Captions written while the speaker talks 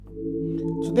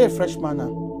Today, fresh manna,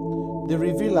 the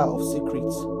revealer of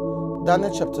secrets.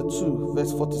 Daniel chapter 2,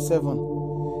 verse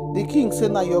 47. The king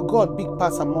said, "Now your God big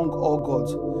pass among all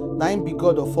gods. Now him be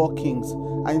God of all kings,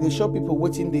 and they show people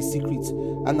waiting the secrets,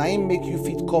 and now him make you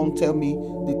fit come tell me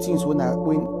the things when I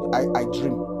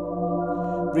dream."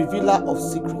 Revealer of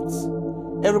secrets.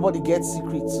 Everybody gets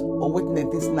secrets, or witness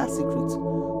this not secret,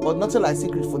 but nothing like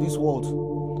secret for this world.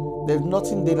 There's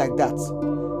nothing there like that.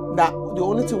 Now the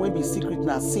only thing will be secret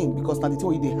now sin, because now the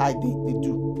thing they hide they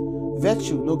do.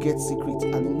 Virtue no get secret,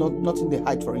 and nothing they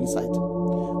hide for inside.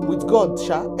 With God,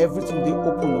 everything they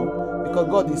open up, because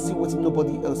God they see what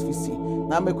nobody else will see.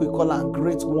 Now make we call am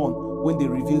great one when they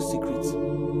reveal secrets.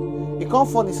 It can't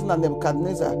funny sin that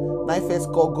Nebuchadnezzar now first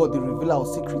call God the revealer of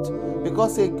secrets,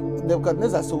 because say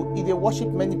Nebuchadnezzar so he they worship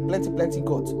plenty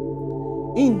gods.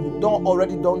 Him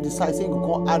already decide saying we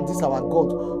can't add this our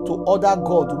God to other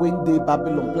God when they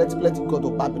Babylon, plenty God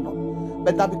of Babylon.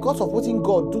 But now because of what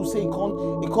God do, say he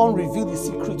can't reveal the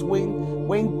secret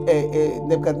when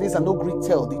Nebuchadnezzar no great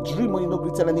tell the dream, when he no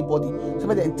great tell anybody.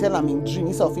 Somebody then tell him in dream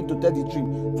instead of him to tell the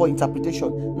dream for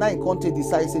interpretation. Now he can't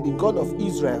decide say the God of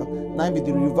Israel now be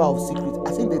the revealer of secret.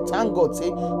 I think the thank God say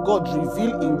God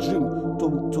reveal in dream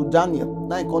to Daniel.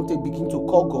 Now he can't begin to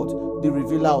call God the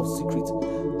revealer of secret.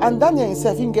 And Daniel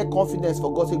himself, he get confidence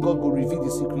for God, say God will reveal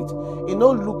the secret. He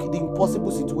no look the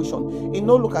impossible situation. He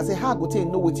no look and say, how go tell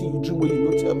you know what you dream when you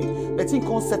no tell me. But he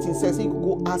can't set himself, he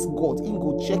go ask God, he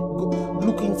go check,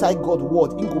 look inside God's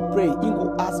word, he go pray, he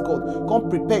go ask God, can't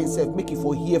prepare himself, make it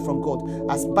for hear from God.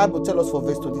 As Bible tell us for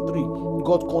verse 23,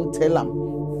 God can't tell him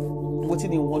what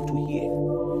he want to hear.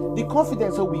 The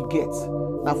confidence that we get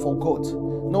now for God.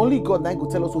 Not only God now go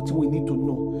tell us what we need to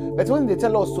know. But when they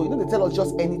tell us so, they tell us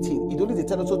just anything. It only they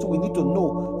tell us what we need to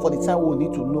know for the time we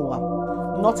need to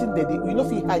know. Nothing that you don't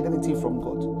feel hide anything from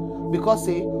God. Because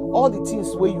say all the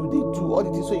things where you they do, all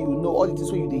the things where you know, all the things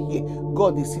where you they hear,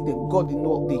 God they see them, God they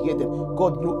know, they hear them,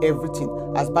 God know everything.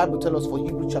 As Bible tells us for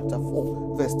Hebrew chapter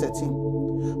 4, verse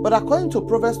 13. But according to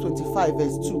Proverbs 25,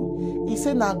 verse 2, he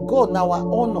said, now God, now our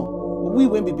honor. We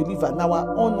when we believer now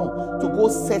our honor to go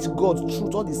search God's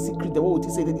truth, all the secret the way we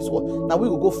say this word. Now we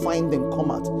will go find them,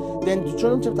 come out. Then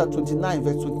Deuteronomy chapter 29,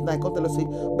 verse 29, come tell us say,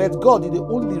 but God did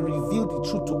only reveal the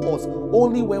truth to us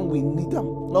only when we need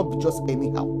them, not just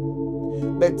anyhow.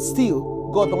 But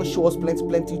still, God don't show us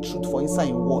plenty truth for inside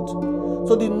in word.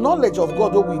 So the knowledge of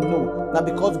God that we know, now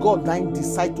because God now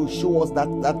decide to show us that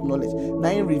knowledge, now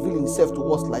he reveal himself to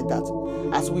us like that.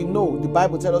 As we know, the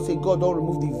Bible tells us say God don't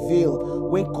remove the veil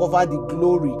when cover the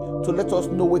glory to let us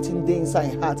know what's in the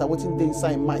inside heart and what's in the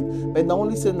inside mind. But now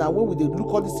only say now when we look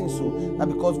all these things so, now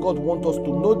because God wants us to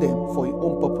know them for his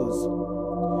own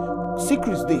purpose.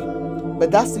 Secrets there.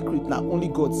 But that secret now only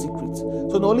God's secret.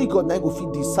 So not only God now go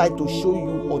fit decide to show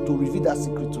you or to reveal that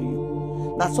secret to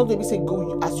you. Now something we say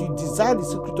go as you desire the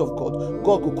secret of God,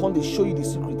 God will come to show you the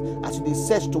secret as you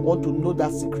search to want to know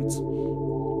that secret.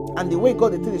 And the way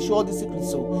God they show all the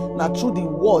secrets so now through the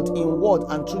word in word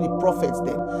and through the prophets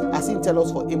then, as he tell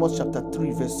us for Amos chapter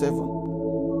 3 verse 7.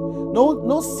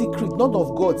 No secret, none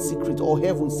of God's secret or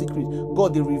heaven's secret,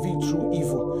 God they reveal through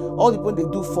evil. All the when they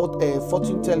do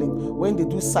fortune telling, when they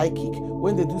do psychic,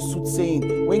 when they do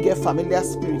soothsaying, when they get familiar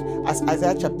spirit, as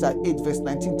Isaiah chapter 8 verse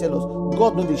 19 tell us,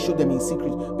 God know they show them in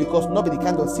secret, because nobody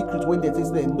kind of secret when they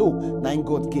know, now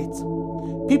God gets.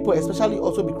 People, especially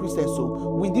also be Christians, so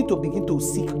we need to begin to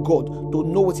seek God, to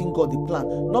know what's in God the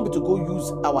plan, not be to go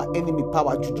use our enemy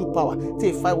power, juju power,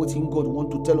 to find what in God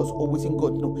want to tell us or what in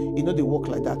God know. You know they work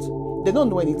like that. They don't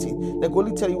know anything. They go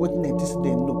only tell you what they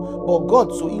know. But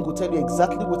God, so he will tell you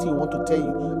exactly what he want to tell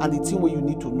you and the thing where you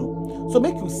need to know. So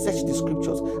make you search the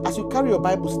scriptures. As you carry your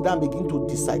Bible down, begin to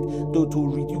decide to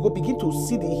read. You go begin to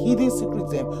see the hidden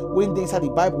secrets them when they inside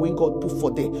the Bible, when God put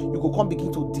for them. You go come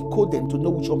begin to decode them to know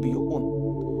which one be your own.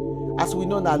 As we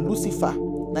know now, Lucifer,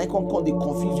 now he come they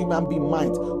confuse human being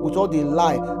mind with all the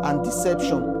lie and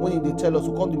deception. When they tell us,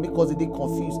 who come to make us they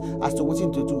confused as to what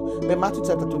to do. But Matthew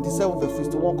chapter 27 verse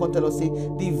 51 come tell us say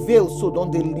the veil so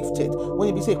don't they lifted. When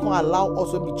he be say can't allow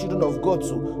us to be children of God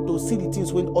so to see the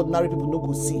things when ordinary people no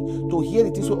go see, to hear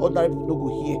the things when ordinary people no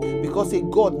go hear. Because say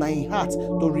God now in heart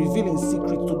to reveal in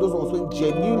secret to those ones who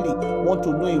genuinely want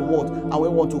to know a word and we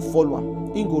want to follow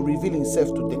him. He go reveal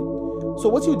himself to them. So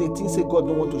what you they think say God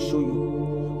don't want to show you?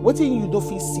 What you don't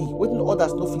feel see, what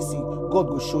others no feel see, God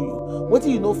will show you. What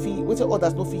you no feel, what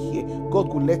others no feel hear, God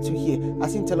will let you hear.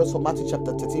 As he tell us from Matthew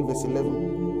chapter 13 verse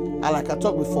 11. And like I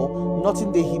talked before,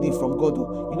 nothing they hidden from God.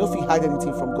 You know if you hide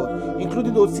anything from God,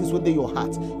 including those things within your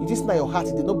heart. It is not your heart,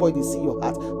 nobody they see your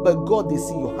heart, but God they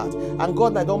see your heart. And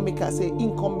God I don't make us say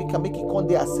income make it come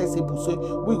there accessible,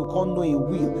 so we will come know in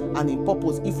will and in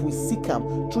purpose if we seek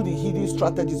him through the hidden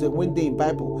strategies and when they in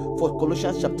Bible for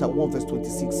Colossians chapter 1 verse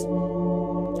 26.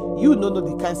 You don't know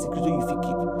the kind of secret you fit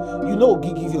keep. You know,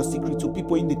 give your secret to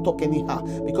people in the talk anyhow,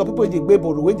 because people in the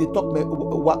Bible when they talk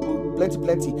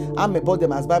plenty, I'm about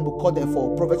them as Bible call them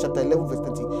for Proverbs chapter 11 verse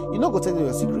 20. You know, go tell them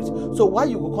your secret. So why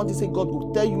you go come to say God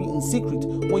will tell you in secret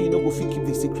when you know go fit keep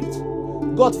the secret?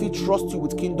 God fit trust you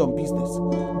with kingdom business.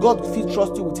 God fit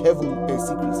trust you with heaven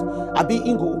secrets. I be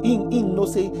in no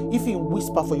say if he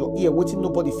whisper for your ear, waiting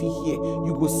nobody fit hear,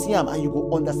 you go see him and you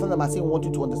go understand him as he want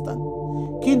you to understand.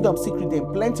 Kingdom secret,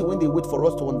 then plenty when they wait for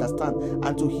us to understand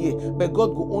and to hear, but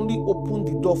God will only open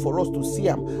the door for us to see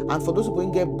him, and for those who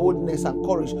can get boldness and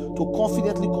courage to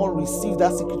confidently come receive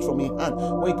that secret from your hand.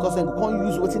 When because they can't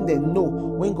use what they know,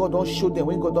 when God don't show them,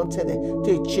 when God don't tell them,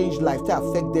 they change life, they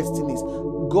affect destinies.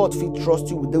 God fit trust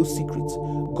you with those secrets.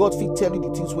 God fit tell you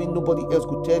the things when nobody else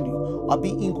could tell you, or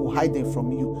be go hide them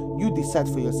from you. You decide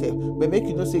for yourself. But make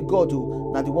you not say God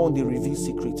now the one they reveal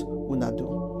secret.